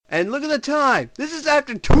And look at the time. This is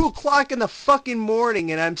after 2 o'clock in the fucking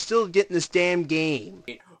morning, and I'm still getting this damn game.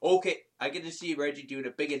 Okay, I get to see Reggie doing a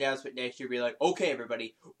big announcement next year. Be like, okay,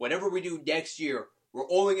 everybody, whatever we do next year,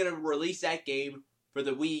 we're only going to release that game for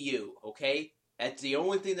the Wii U, okay? That's the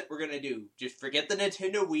only thing that we're going to do. Just forget the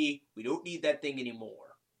Nintendo Wii. We don't need that thing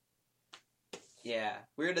anymore. Yeah,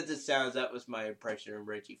 weird as it sounds, that was my impression of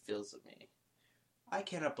Reggie Fils-Aimé. I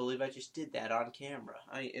cannot believe I just did that on camera.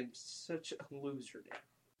 I am such a loser now.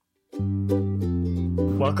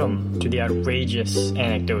 Welcome to the Outrageous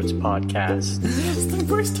Anecdotes podcast. It's the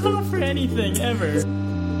worst title for anything ever.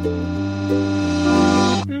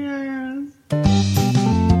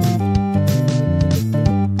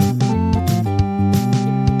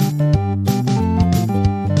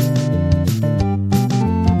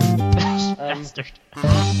 Bastard.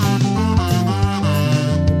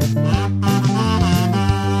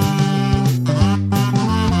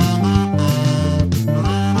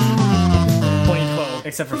 2012,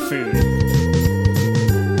 except for food.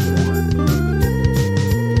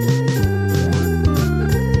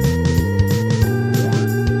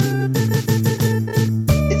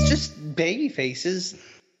 It's just baby faces.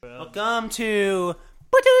 Welcome to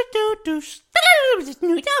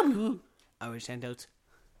Irish Anecdotes.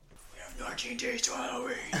 We have 19 days to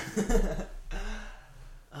Halloween.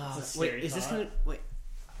 Wait, is this gonna... Wait.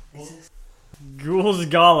 Is this... Ghouls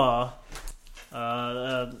Gala.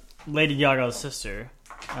 Lady Gaga's sister.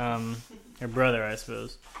 Her brother, I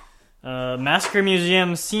suppose. Massacre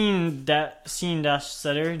Museum scene dash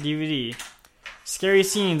setter DVD. Scary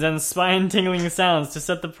scenes and spine-tingling sounds to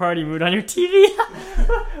set the party mood on your TV.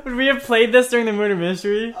 Would we have played this during the murder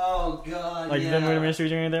mystery? Oh, God, Like the murder mystery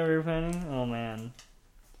during that we were planning? Oh, man.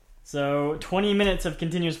 So, 20 minutes of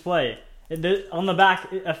continuous play. On the back,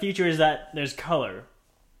 a feature is that there's color.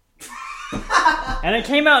 And it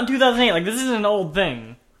came out in 2008. Like, this isn't an old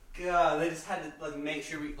thing. God, they just had to make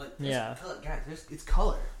sure we Yeah. Color, guys, it's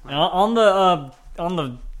color. And on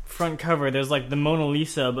the front cover, there's the Mona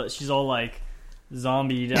Lisa, but she's all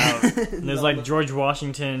zombied out. And there's George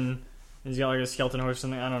Washington. He's got a skeleton horse or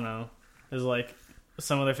something. I don't know. There's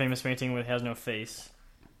some other famous painting where it has no face.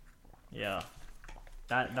 Yeah,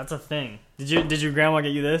 that's a thing. Did your grandma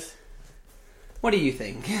get you this? What do you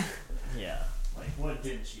think? Yeah. What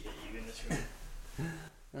didn't she get you in this room?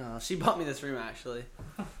 Oh, she bought me this room actually.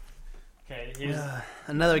 Okay, here's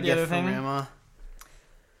another the other gift from thing. Grandma.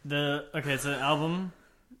 It's an album,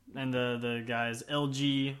 and the guy's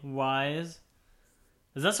LG Wise.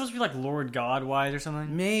 Is that supposed to be Lord God Wise or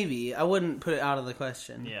something? Maybe. I wouldn't put it out of the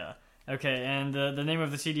question. Yeah. Okay, and the name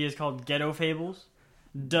of the CD is called Ghetto Fables.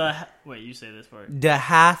 Wait, you say this part. Da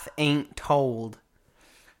half ain't told.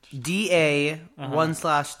 DA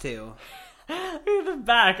 1/2. Look at the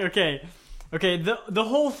back. Okay. The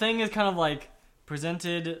whole thing is kind of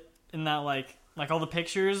presented in that all the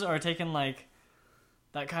pictures are taken that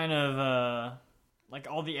kind of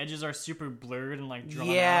all the edges are super blurred and drawn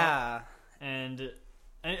out. Yeah. And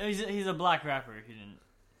he's a black rapper. If you didn't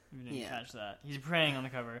catch that. He's praying on the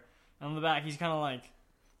cover. And on the back, he's kind of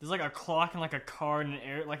there's a clock and a car and an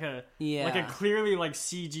air like a clearly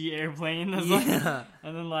CG airplane. That's and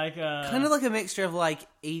then kind of a mixture of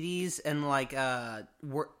 80s and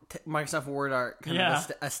Microsoft Word art kind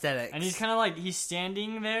of aesthetics. And he's kind of he's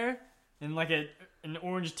standing there in an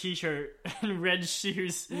orange t-shirt and red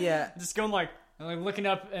shoes. Yeah, just going looking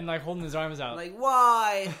up and holding his arms out.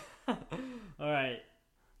 Why? All right.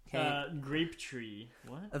 Okay. Grape Tree.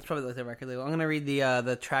 What? That's probably the record label. I'm gonna read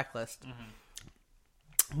the track list.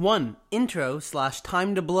 1. Intro /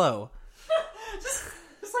 Time to Blow. just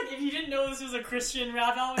if you didn't know this was a Christian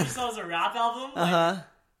rap album, you saw it as a rap album.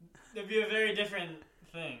 It'd be a very different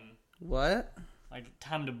thing. What?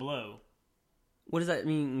 Time to Blow. What does that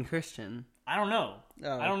mean in Christian? I don't know.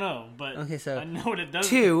 Oh. I don't know, but okay, so I know what it does.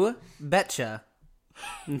 2. Betcha.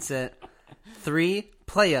 That's it. 3.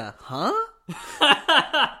 Playa. Huh?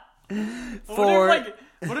 4.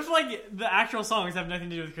 What if the actual songs have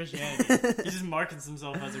nothing to do with Christianity? He just markets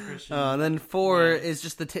himself as a Christian. Then 4 is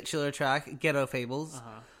just the titular track, Ghetto Fables.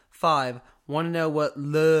 5. Want to know what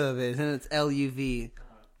love is, and it's LUV.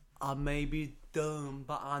 I may be dumb,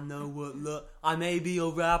 but I know what love. I may be a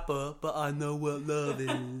rapper, but I know what love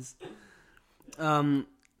is.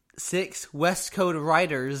 6. West Coast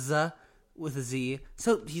Riders with a Z.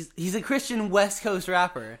 So he's a Christian West Coast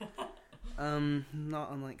rapper.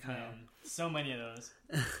 Not unlike Kyle. Man, so many of those.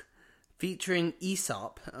 Featuring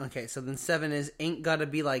Aesop. Okay, so then 7 is Ain't Gotta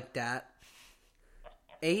Be Like That.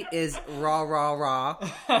 8 is Rah Rah Rah.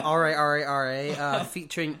 R-A.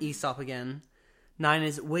 Featuring Aesop again. 9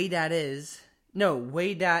 is Way Dat Is. No,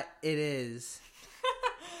 Way Dat It Is.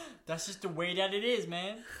 That's just the way that it is,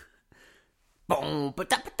 man. Boom, but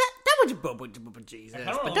that would Jesus. I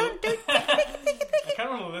kind of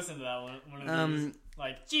want to listen to that one of these.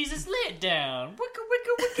 Like, Jesus lay it down. Wicka,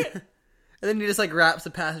 wicka, wicka. And then he just like raps a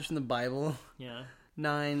passage from the Bible. Yeah.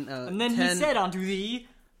 9. And then 10, he said unto thee,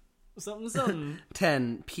 something.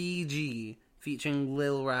 10. PG featuring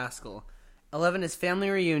Lil Rascal. 11 is Family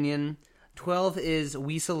Reunion. 12 is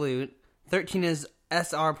We Salute. 13 is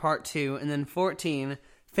SR Part 2. And then 14,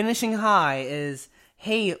 finishing high, is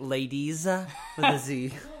Hey Ladies with a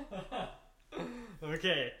Z.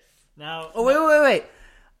 Okay. Now. Oh, wait.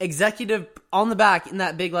 Executive, on the back, in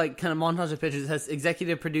that big, like, kind of montage of pictures, it has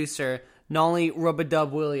executive producer Nolly Rubadub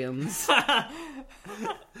Williams.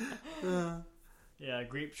 Yeah,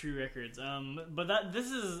 Grape Tree Records. But this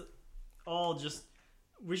is all just.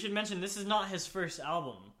 We should mention this is not his first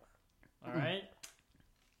album. All right.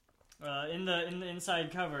 In the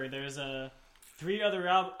inside cover, there's 3 other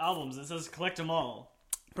albums. It says collect them all.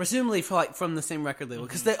 Presumably from the same record label,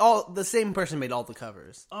 because the same person made all the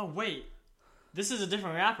covers. Oh wait, this is a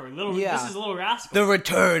different rapper. Yeah. This is Lil Rascal. The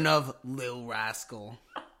return of Lil Rascal.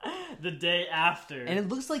 The day after. And it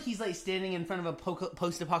looks like he's like standing in front of a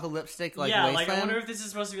post-apocalyptic like yeah, wasteland. like I wonder if this is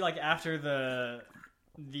supposed to be like after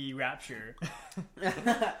the rapture.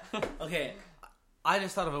 Okay, I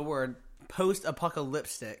just thought of a word: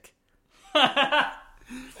 post-apocalyptic. Man,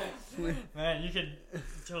 you could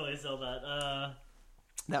totally sell that.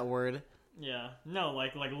 That word. Yeah, no,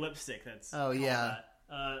 like lipstick. That's. Oh yeah.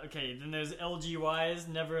 That. Okay, then there's LGY's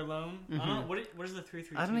Never Alone. I don't know what is the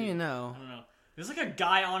 332? I don't even know. I don't know. There's like a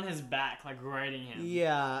guy on his back, like riding him.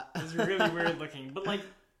 Yeah. It's really weird looking, but like,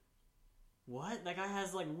 what? That guy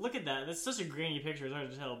has like, look at that. That's such a grainy picture. It's hard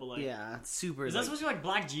to tell, but like, yeah, it's super. Is that supposed to be like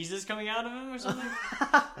Black Jesus coming out of him or something?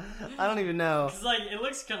 I don't even know. It's like it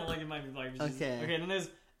looks kind of like it might be Black Jesus. Okay. Okay. Then there's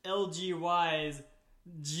LGY's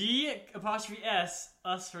G''S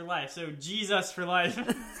Us for Life. So Jesus for life.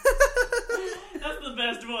 That's the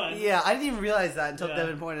best one. Yeah, I didn't even realize that until Yeah.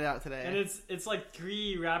 Devin pointed it out today. And it's like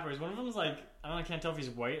 3 rappers. One of them's like, I don't know, I can't tell if he's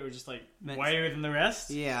white or just like Mexican. whiter than the rest.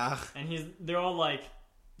 Yeah. And they're all like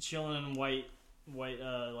chilling in white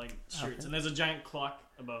like shirts. Okay. And there's a giant clock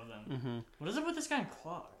above them. Mm-hmm. What is it with this guy and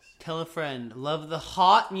clocks? Tell a friend. Love the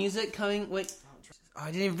hot music coming. Wait. Oh, I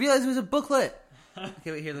didn't even realize it was a booklet.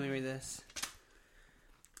 Okay, wait here. Let me read this.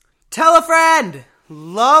 Tell a friend.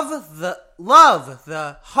 Love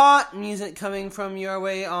the hot music coming from your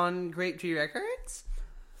way on Grape Tree Records.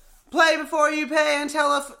 Play before you pay and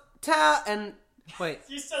wait.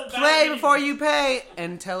 You're so bad. Play before you pay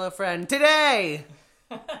and tell a friend today.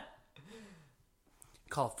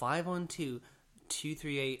 Call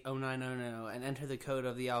 512-238-0900 and enter the code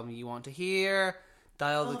of the album you want to hear.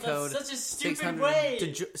 Dial the code. That's such a stupid 600 way.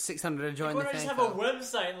 600 to join Why the don't I fan just have a club.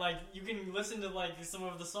 website and like you can listen to like some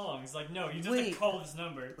of the songs? Like no, you just have Wait. to call this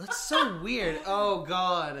number. That's so weird. Oh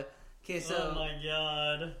god. Okay, so Oh my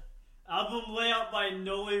god. Album layout by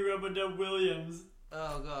Nolly Rubadub Williams.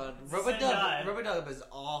 oh god, It's the same guy. Rubadub is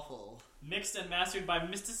awful. Mixed and mastered by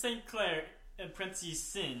Mr. St. Clair and parentheses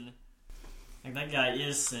Sin. Like that guy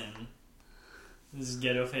is Sin. This is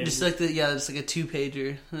ghetto favorite. Just like just like a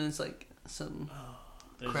 2-pager, and it's like some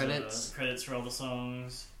There's, credits. Credits for all the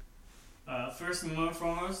songs. First and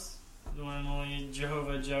foremost, the one and only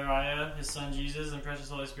Jehovah Jireh, his son Jesus, and precious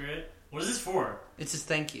Holy Spirit. What is this for? It's just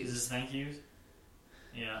thank Is yous. this thank yous?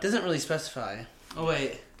 Yeah. It doesn't really specify. Oh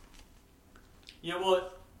wait. Yeah,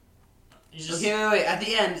 well, you just... Okay, wait. At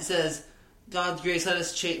the end, it says, God's grace, let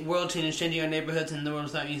us world change, changing our neighborhoods and the world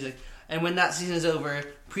without music. And when that season is over,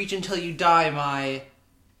 preach until you die, my...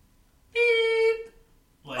 Beep.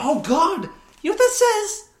 Like, Oh, God! You know what that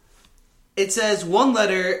says? It says one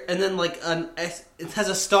letter, and then, like, it has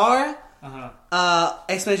a star,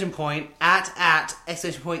 exclamation point, at,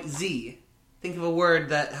 exclamation point, Z. Think of a word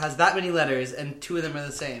that has that many letters, and 2 of them are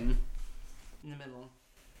the same. In the middle.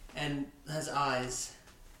 And has eyes.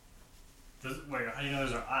 Wait, how do you know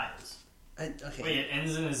those are eyes? Okay. Wait, it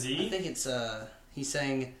ends in a Z? I think it's, he's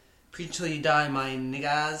saying, preach until you die, my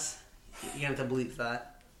niggas. You're gonna have to believe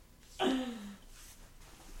that.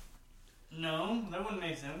 No, that wouldn't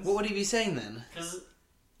make sense. What would he be saying then? Because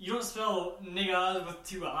you don't spell nigga with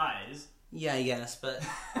 2 eyes. Yeah, I guess, but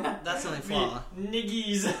that's the only flaw.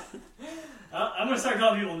 Niggies. I'm gonna start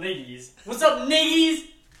calling people niggies. What's up, niggies?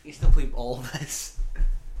 You still bleep all of this.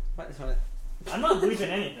 I'm not bleeping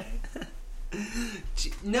anything.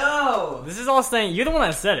 No! This is all staying. You're the one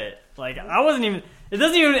that said it. Like I wasn't even. It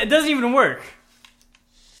doesn't even work.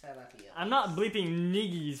 Shut up, you. I'm not bleeping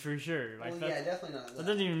niggies for sure. Like Well, yeah, definitely not that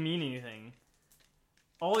doesn't even mean anything.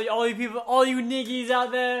 All you people, all you niggies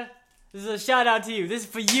out there, this is a shout out to you. This is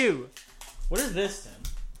for you. What is this then?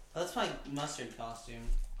 That's my mustard costume.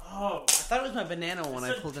 Oh, I thought it was my banana one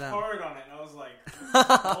when I pulled it out. Tard on it, and I was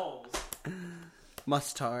like, balls.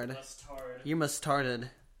 Mustard. Mustard. You're mustarded.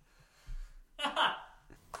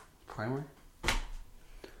 Primer?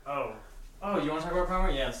 Oh, you want to talk about primer?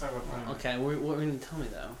 Yeah, let's talk about primer. Okay, what are you going to tell me,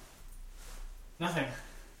 though?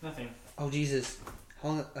 Nothing. Oh, Jesus. How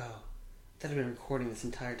long... Oh. I thought I'd been recording this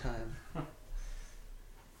entire time.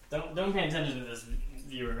 Don't pay attention to this,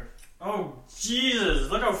 viewer. Oh, Jesus,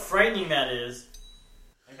 look how frightening that is.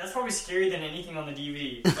 Like, that's probably scarier than anything on the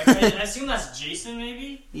DVD. Like, I assume that's Jason,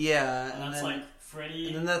 maybe? Yeah. And that's, like, Freddy.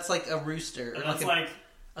 And then that's, like, a rooster. And Or that's, like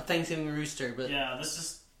a Thanksgiving rooster, but... Yeah, that's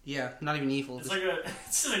just... Yeah, not even evil. It's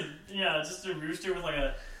just a rooster with, like,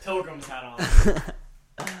 a pilgrim's hat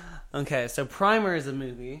on. Okay, so Primer is a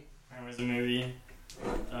movie. Primer's a movie.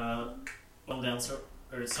 Film dance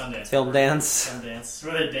or Sundance. Film dance. Sundance.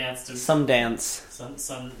 Where they danced to Some dance.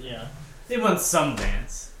 Sun, yeah. They won some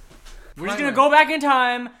dance. We're just Primer. gonna go back in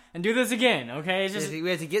time and do this again, okay? It's just We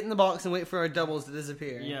have to get in the box and wait for our doubles to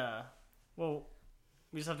disappear. yeah. Well,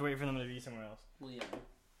 we just have to wait for them to be somewhere else. Well, yeah.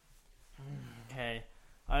 Okay.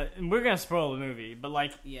 We're gonna spoil the movie, but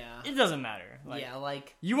like, Yeah. it doesn't matter. Like, Yeah,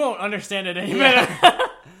 like... you won't understand it any Yeah. better.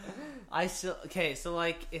 Okay, so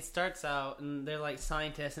like, it starts out and they're like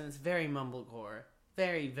scientists and it's very mumblecore.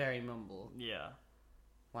 Very, very mumble. Yeah.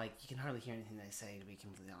 Like, you can hardly hear anything they say, to be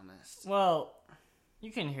completely honest. Well,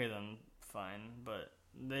 you can hear them fine, but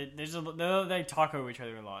they talk over each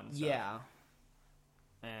other a lot and stuff. Yeah.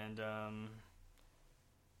 And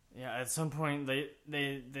yeah, at some point they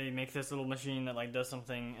make this little machine that like does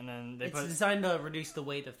something, and then It's designed to reduce the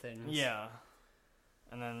weight of things. yeah,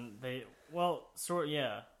 and then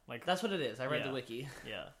like That's what it is. I read Yeah. the wiki.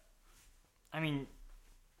 yeah. I mean,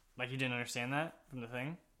 like you didn't understand that from the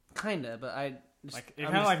thing. Kinda, but I just... Like it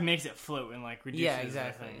kind of like makes it float and like reduces. Yeah, the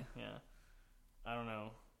exactly. thing. Yeah. I don't know,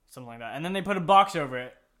 something like that, and then they put a box over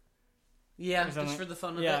it. Yeah, Or something. just for the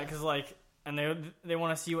fun of Yeah, it. because like, and they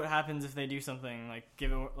want to see what happens if they do something. Like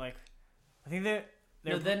give it like, I think they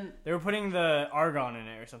were putting the argon in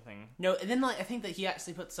it or something. No, and then like I think that he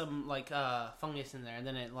actually put some like fungus in there, and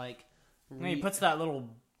then it like... And he puts that little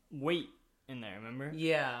weight in there. Remember?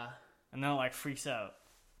 Yeah. And then it like freaks out.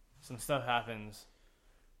 Some stuff happens.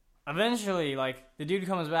 Eventually, like the dude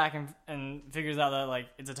comes back and figures out that like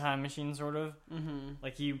it's a time machine, sort of. Mm-hmm.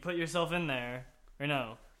 Like you put yourself in there, or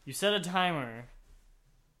no, you set a timer,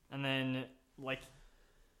 and then like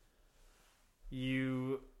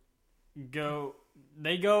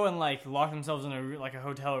they go and like lock themselves in a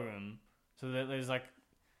hotel room, so that there's like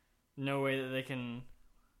no way that they can,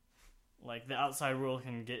 like the outside world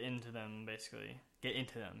can get into them, basically get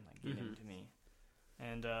into me,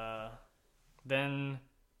 and then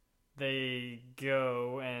they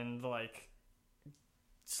go and like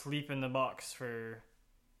sleep in the box for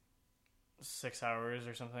 6 hours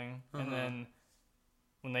or something, and then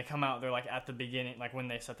when they come out, they're like at the beginning, like when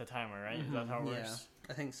they set the timer, right? Is that how it works?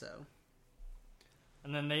 Yeah, I think so.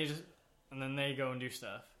 And then they go and do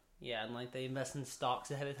stuff. Yeah, and like they invest in stocks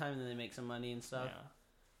ahead of time, and then they make some money and stuff.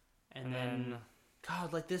 Yeah. And then,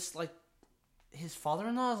 God, like this, like his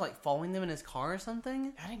father-in-law is like following them in his car or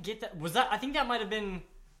something. I didn't get that. I think that might have been.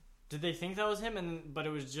 Did they think that was him, but it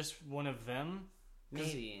was just one of them?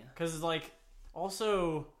 Maybe. Because like,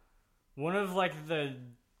 also, one of like the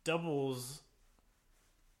doubles.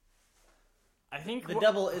 I think The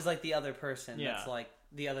double is like the other person. Yeah. That's like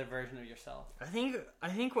the other version of yourself. I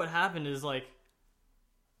think what happened is like,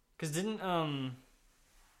 because didn't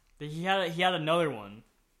he had another one.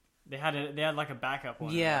 They had like a backup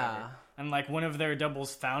one. Yeah. And like one of their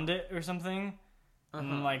doubles found it or something,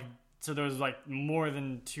 and like so there was like more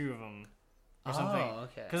than two of them or something. Oh,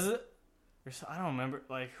 okay. Because I don't remember.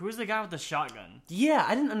 Like, who was the guy with the shotgun? Yeah,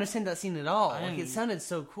 I didn't understand that scene at all. I Like, it didn't- sounded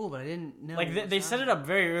so cool, but I didn't know. Like they set it up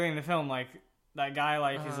very early in the film. Like that guy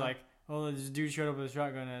like is Uh-huh. like, oh, this dude showed up with a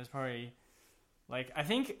shotgun at his party. Like I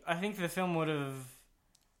think the film would have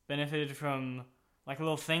benefited from like a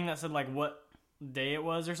little thing that said like what day it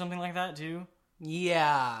was or something like that too.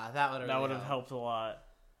 Yeah, that would That helped a lot.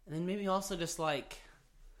 And then maybe also just like,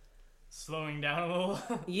 Slowing down a little.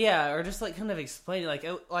 yeah, or just like kind of explain it.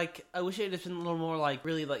 Like I wish it had just been a little more like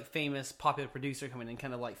really like famous popular producer come in and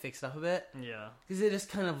kind of like fix it up a bit, Yeah. because they just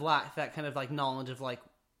kind of lacked that kind of like knowledge of like,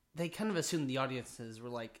 they kind of assumed the audiences were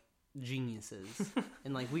like geniuses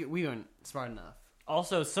and like we weren't smart enough.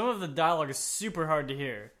 Also, some of the dialogue is super hard to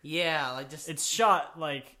hear. Yeah, like just It's shot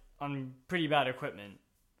like on pretty bad equipment.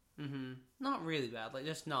 not really bad, like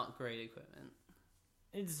just not great equipment.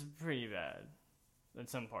 It's pretty bad in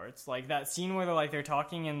some parts. Like that scene where they're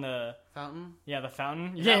talking in the Fountain. the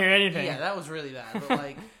fountain. You can't hear anything. Yeah, that was really bad. But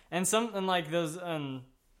like, And like those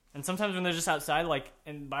And sometimes when they're just outside, like,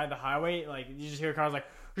 and by the highway, like, you just hear cars, like,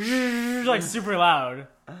 super loud.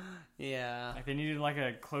 Yeah. Like, they needed, like,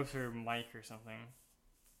 a closer mic or something.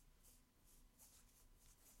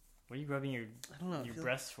 What are you rubbing your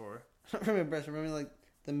breasts for? Not rubbing my breasts, I'm rubbing, like,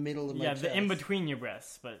 the middle of my chest. Yeah, the in-between your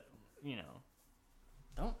breasts, but, you know.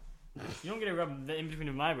 You don't get to rub the in-between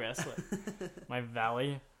of my breasts. My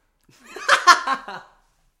valley.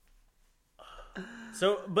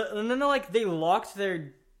 So, but and then like they locked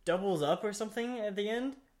their doubles up or something at the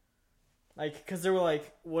end, like because they were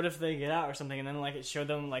like, what if they get out or something, and then like it showed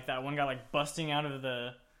them like that one guy like busting out of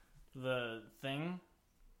the thing.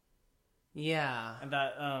 Yeah. And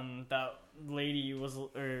that lady was,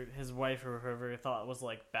 or his wife or whoever thought was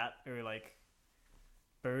like bat or like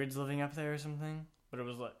birds living up there or something, but it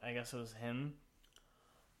was like, I guess it was him.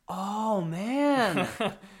 Oh man.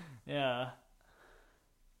 Yeah.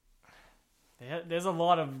 There's a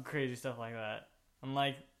lot of crazy stuff like that. I'm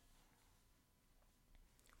like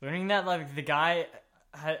learning that like the guy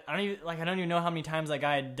I don't even know how many times that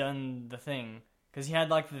guy had done the thing, because he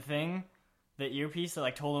had like the earpiece that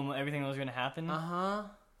like told him everything that was going to happen.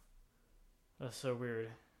 That's so weird.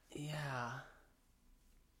 Yeah.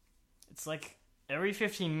 It's like every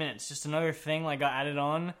 15 minutes, just another thing like got added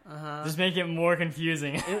on. Just make it more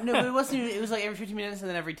confusing. No, it wasn't even, it was like every 15 minutes and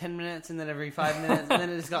then every 10 minutes and then every 5 minutes and then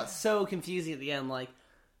it just got so confusing at the end. Like,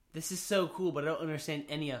 this is so cool, but I don't understand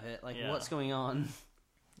any of it. Like, what's going on?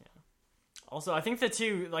 Yeah. Also, I think the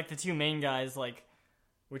two main guys like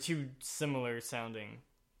were too similar sounding.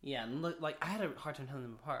 Yeah, and look, like I had a hard time telling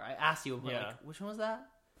them apart. I asked you, like, which one was that?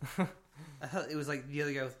 I thought it was like the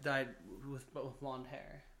other guy with blonde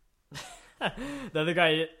hair. The other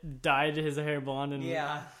guy dyed his hair blonde and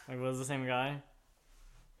like was the same guy.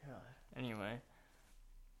 God. Anyway,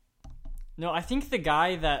 no, I think the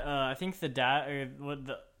guy that I think the dad or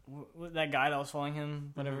what that guy that was following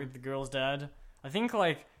him, whatever, the girl's dad. I think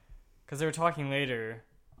like because they were talking later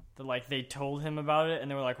that like they told him about it and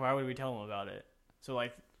they were like, why would we tell him about it? So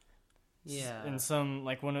like in some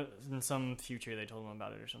like in some future they told him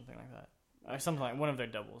about it or something like that. Or something like one of their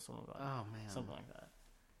doubles. Something like that. Oh man, something like that.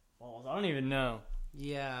 Well, I don't even know.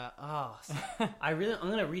 Yeah. Oh, I'm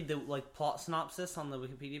gonna read the like plot synopsis on the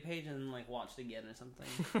Wikipedia page and then like watch it again or something.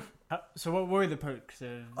 So what were the perks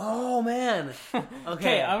of? Oh man.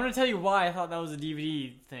 Okay, I'm gonna tell you why I thought that was a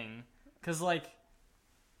DVD thing. Cause like,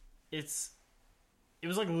 it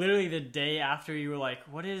was like literally the day after you were like,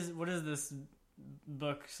 what is this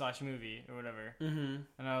book / movie or whatever. And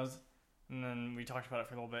then we talked about it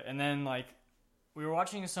for a little bit, and then like. We were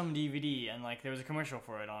watching some DVD, and like there was a commercial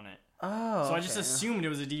for it on it. Oh, so I just assumed it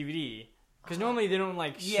was a DVD, because normally they don't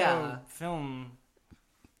like show film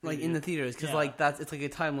like in the theaters, because like it's like a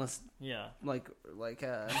timeless like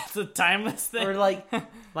it's a timeless thing, or like a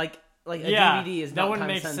DVD is not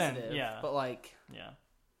time sensitive. Sense. Yeah, but like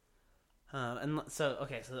and so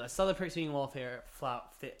I saw the Perks being welfare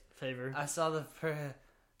favor. I saw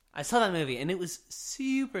that movie, and it was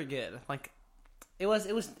super good. Like. It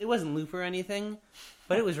wasn't Loop or anything,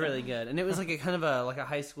 but it was really good, and it was like a kind of a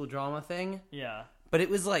high school drama thing. Yeah. But it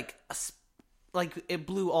was like it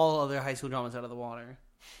blew all other high school dramas out of the water.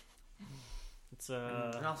 It's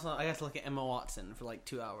and also I got to look at Emma Watson for like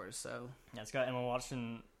 2 hours. So yeah, it's got Emma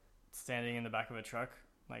Watson standing in the back of a truck,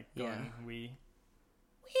 like going wee.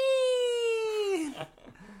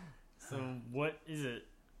 So what is it?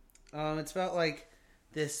 It's about like.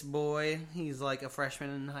 This boy, he's like a freshman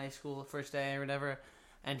in high school, first day or whatever,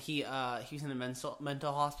 and he was in a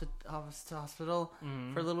mental hospital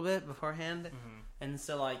for a little bit beforehand, and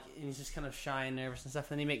so like he's just kind of shy and nervous and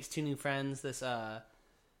stuff. And then he makes 2 new friends, this Emma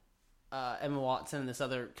Watson and this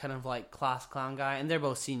other kind of like class clown guy, and they're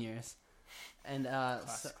both seniors. And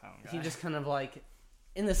so he just kind of like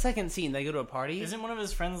in the second scene they go to a party. Isn't one of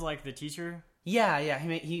his friends like the teacher? Yeah.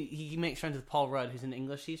 He makes friends with Paul Rudd, who's an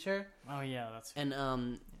English teacher. Oh yeah, that's.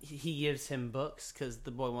 And he gives him books because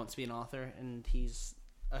the boy wants to be an author, and he's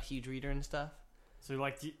a huge reader and stuff. So do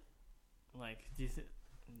you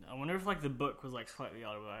I wonder if like the book was like slightly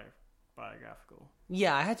autobiographical.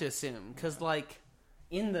 Yeah, I had to assume because like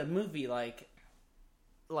in the movie, like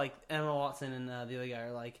Emma Watson and the other guy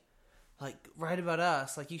are like write about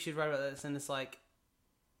us, like you should write about this, and it's like,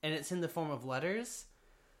 and it's in the form of letters.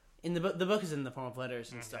 In the book is in the form of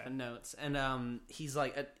letters and stuff and notes, and he's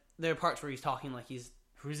like there are parts where he's talking like he's.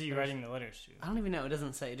 Who's he writing the letters to? I don't even know. It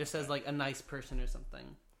doesn't say. It just says like a nice person or something.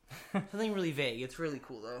 Something really vague. It's really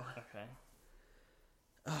cool though. Okay.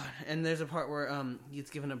 And there's a part where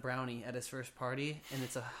he's given a brownie at his first party, and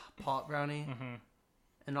it's a pot brownie,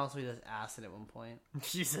 and also he does acid at one point.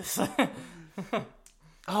 Jesus.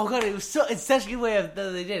 Oh god, it's such a good way of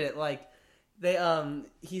that they did it. Like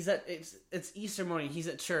It's Easter morning. He's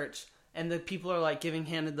at church, and the people are like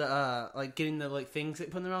handed the getting the like things they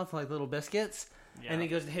put in their mouth, like little biscuits. Yeah. And he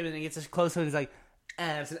goes to him and he gets as close to him. He's like,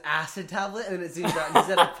 it's an acid tablet, and then it zooms out. He's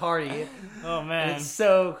at a party. Oh man, and it's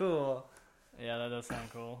so cool. Yeah, that does sound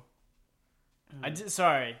cool.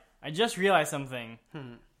 Sorry, I just realized something.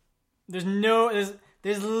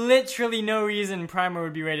 There's literally no reason Primer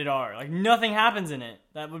would be rated R. Like nothing happens in it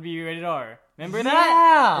that would be rated R. Remember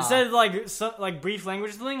that? It said like brief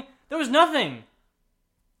language thing. There was nothing.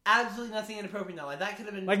 Absolutely nothing inappropriate. Like that could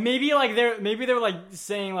have been like maybe they were like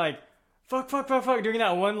saying like fuck during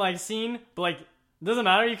that one like scene, but like it doesn't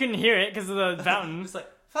matter. You couldn't hear it because of the fountain. It's like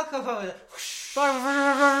fuck.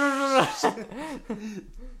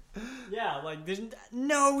 Yeah, like there's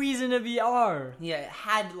no reason to be R. Yeah, it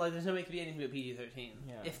had like there's no way it could be anything but PG-13.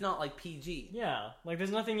 Yeah. If not like PG. Yeah, like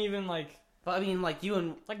there's nothing even like. But I mean, like you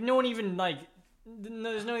and like no one even like.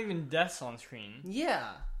 No, there's no even deaths on screen. Yeah.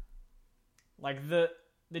 Like they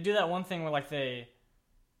do that one thing where like they.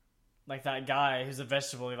 Like that guy who's a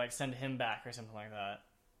vegetable, they like send him back or something like that.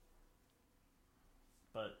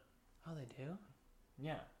 But. Oh, they do?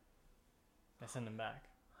 Yeah. They send him back.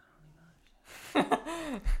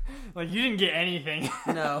 Like you didn't get anything.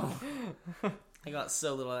 No. I got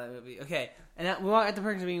so little of that movie. Okay, and we walk at the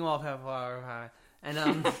Perks of Being Wallpaper, and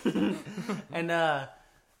and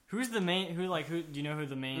who's the main? Who do you know who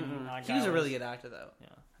the main? Guy he was a really good actor though. Yeah,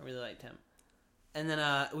 I really liked him. And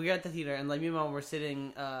then we were at the theater, and like me and Mom were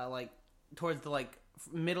sitting like towards the like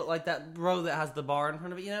middle, like that row that has the bar in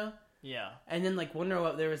front of it, you know. Yeah. And then like one row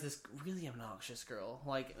up, there was this really obnoxious girl,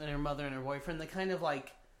 like and her mother and her boyfriend. They kind of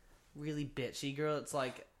like. Really bitchy girl. It's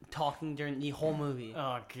like talking during the whole movie.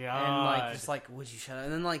 Oh god! And like just like, would you shut up?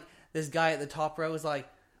 And then like this guy at the top row was like,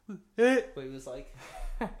 but he was like,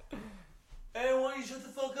 hey, why don't you shut the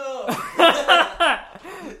fuck up?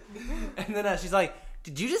 And then she's like,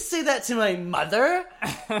 did you just say that to my mother?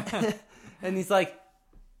 And he's like,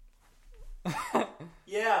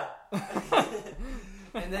 yeah.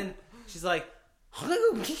 And then she's like, I'm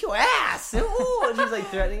gonna kick your ass. Ooh. And she's like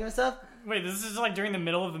threatening him and stuff. Wait, this is like during the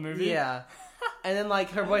middle of the movie? Yeah. And then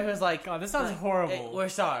like her boyfriend was like, God, this sounds like, horrible. Hey, we're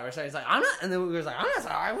sorry. He's like, I'm not. And then we were like, I'm not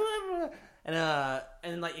sorry. And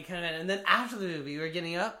then like it kind of. And then after the movie, we were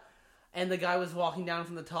getting up, and the guy was walking down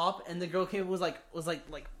from the top, and the girl came was like this,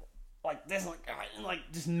 like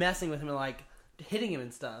just messing with him and like hitting him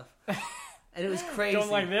and stuff. And it was crazy.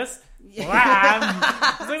 Going like this?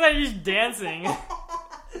 Wow. It looks like he's dancing.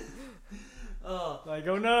 Oh. Like,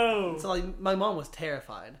 oh no. So like my mom was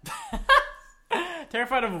terrified.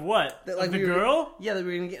 Terrified of what? That, like, of the girl? Yeah, that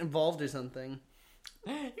we were gonna get involved or something.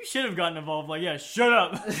 You should have gotten involved. Like, yeah, shut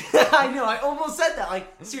up. I know, I almost said that. Like,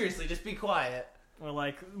 seriously, just be quiet. Or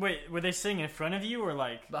like, wait, were they sitting in front of you or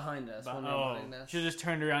like behind us? Behind us. Should have just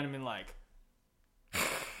turned around and been like,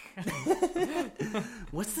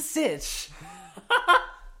 what's the sitch?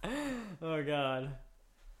 Oh god.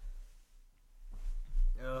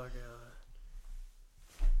 Oh god.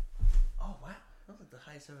 Oh wow, that was like the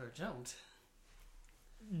highest I've ever jumped.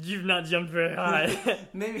 You've not jumped very high.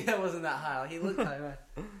 Maybe that wasn't that high. He looked high.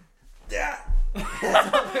 Yeah.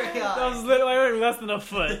 That's not very high. That was literally less than a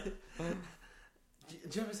foot.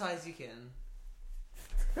 Jump as high as you can.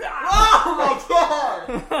 Oh my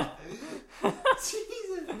god!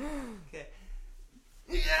 Jesus. Okay.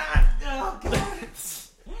 Yeah. Oh god.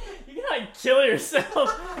 You gotta kill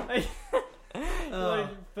yourself. Like, you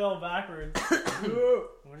like fell backwards.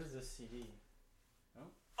 What is this CD?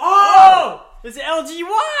 Oh! It's LG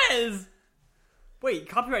Wise! Wait,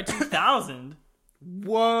 copyright 2000?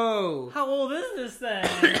 Whoa! How old is this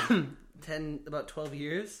thing? About 12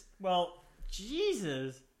 years? Well,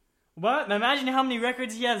 Jesus. What? Imagine how many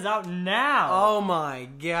records he has out now. Oh my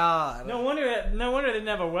god. No wonder they didn't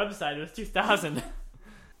have a website. It was 2000.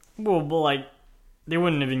 Well, but like, they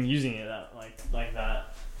wouldn't have been using it like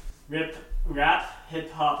that. Rap,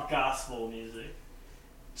 hip-hop, gospel music.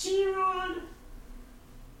 G-Rod!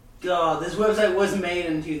 God, this website was made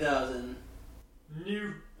in 2000.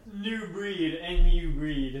 New breed, NU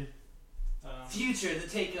breed. Future, the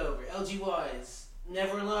takeover, LG Wise,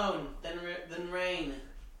 Never Alone, then Rain.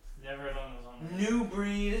 Never Alone was on there. New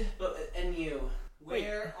breed, but NU.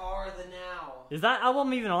 Where are the now? Is that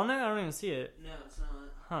album even on there? I don't even see it. No, it's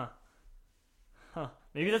not. Huh.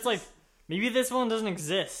 Maybe that's like, maybe this one doesn't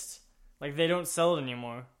exist. Like they don't sell it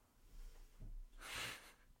anymore.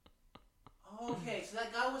 Okay, so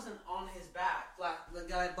that guy wasn't on his back.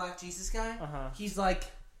 Black Jesus guy. He's like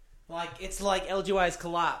it's like LGY's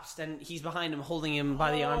collapsed, and he's behind him, holding him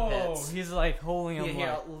by the armpits. He's like holding him. Yeah,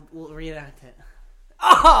 here, we'll reenact it.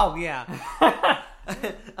 Oh yeah.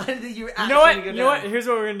 I didn't think you were actually You know what? gonna go You know what? down. Here's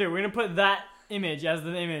what we're gonna do. We're gonna put that image as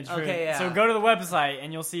the image. Okay, yeah. So go to the website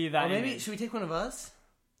and you'll see that. Or maybe image. should we take one of us?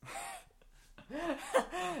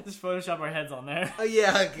 Just Photoshop our heads on there. Oh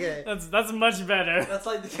yeah, okay. That's much better. That's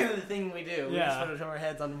like the kind of the thing we do. We Yeah. just Photoshop our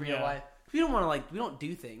heads on real Yeah. life. We don't want to we don't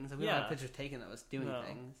do things. Like, we don't Yeah. have pictures taken of us doing No.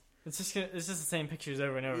 things. It's just the same pictures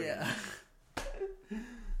over and over Yeah. again.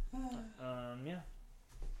 Yeah.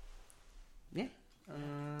 Yeah. Yeah.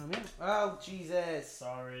 Oh Jesus!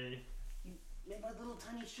 Sorry. You made my little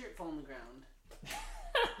tiny shirt fall on the ground.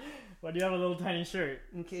 Why do you have a little tiny shirt?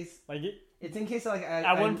 In case Like it. it's in case like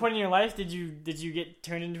At one point in your life, did you get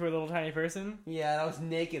turned into a little tiny person? Yeah, and I was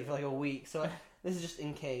naked for like a week. So this is just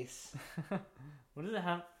in case. What does it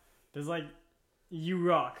have? There's like, you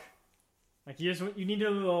rock. Like you need a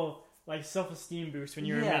little like self-esteem boost when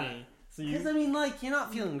you're Yeah. a mini. So Because you. I mean, like you're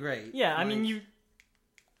not feeling great. Yeah, I mean Like, you.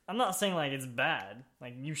 I'm not saying like it's bad.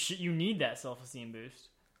 Like you need that self-esteem boost.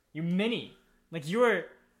 You mini. Like you were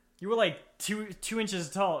like two inches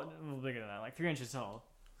tall. A little bigger than that. Like 3 inches tall.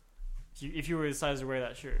 If you were the size to wear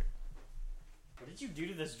that shirt. What did you do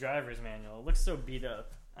to this driver's manual? It looks so beat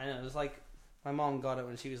up. I know. It was like my mom got it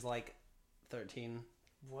when she was like 13.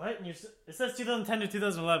 What? It says 2010 to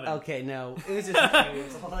 2011. Okay, no, it was just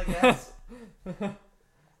curious, I guess.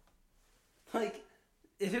 Like,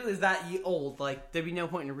 if it was that old, like there'd be no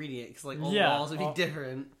point in reading it because like all Yeah. the laws would be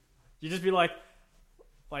different. You'd just be like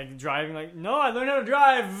driving. Like, no, I learned how to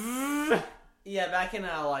drive. Yeah, back in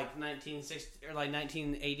like 1960 or like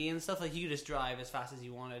 1980 and stuff, like you could just drive as fast as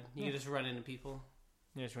you wanted. You could just run into people.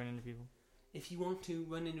 Yeah, just run into people. If you want to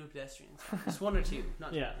run into a pedestrian, just one or two,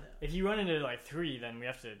 not Yeah. two. If you run into like 3, then we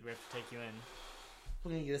have to take you in.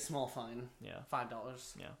 We're gonna get a small fine. Yeah.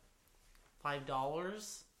 $5. Yeah.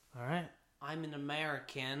 $5. All right. I'm an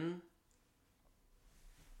American.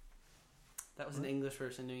 That was an English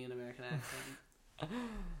person doing an American accent.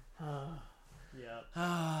 Yeah.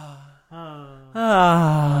 Ah.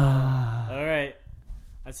 All right.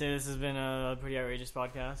 I'd say this has been a pretty outrageous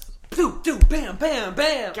podcast. Do bam bam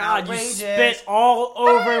bam. God, Outrageous. you spit all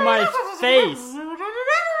over my face.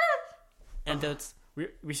 Anecdotes.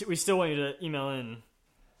 We still want you to email in.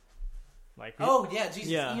 Like. Oh yeah, Jesus.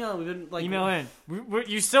 Yeah. We've been like Email in.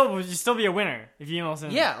 You still be a winner if you email us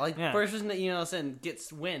in. Yeah, like first person that emails us in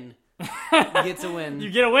gets a win. You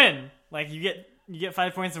get a win. Like you get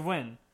 5 points of win.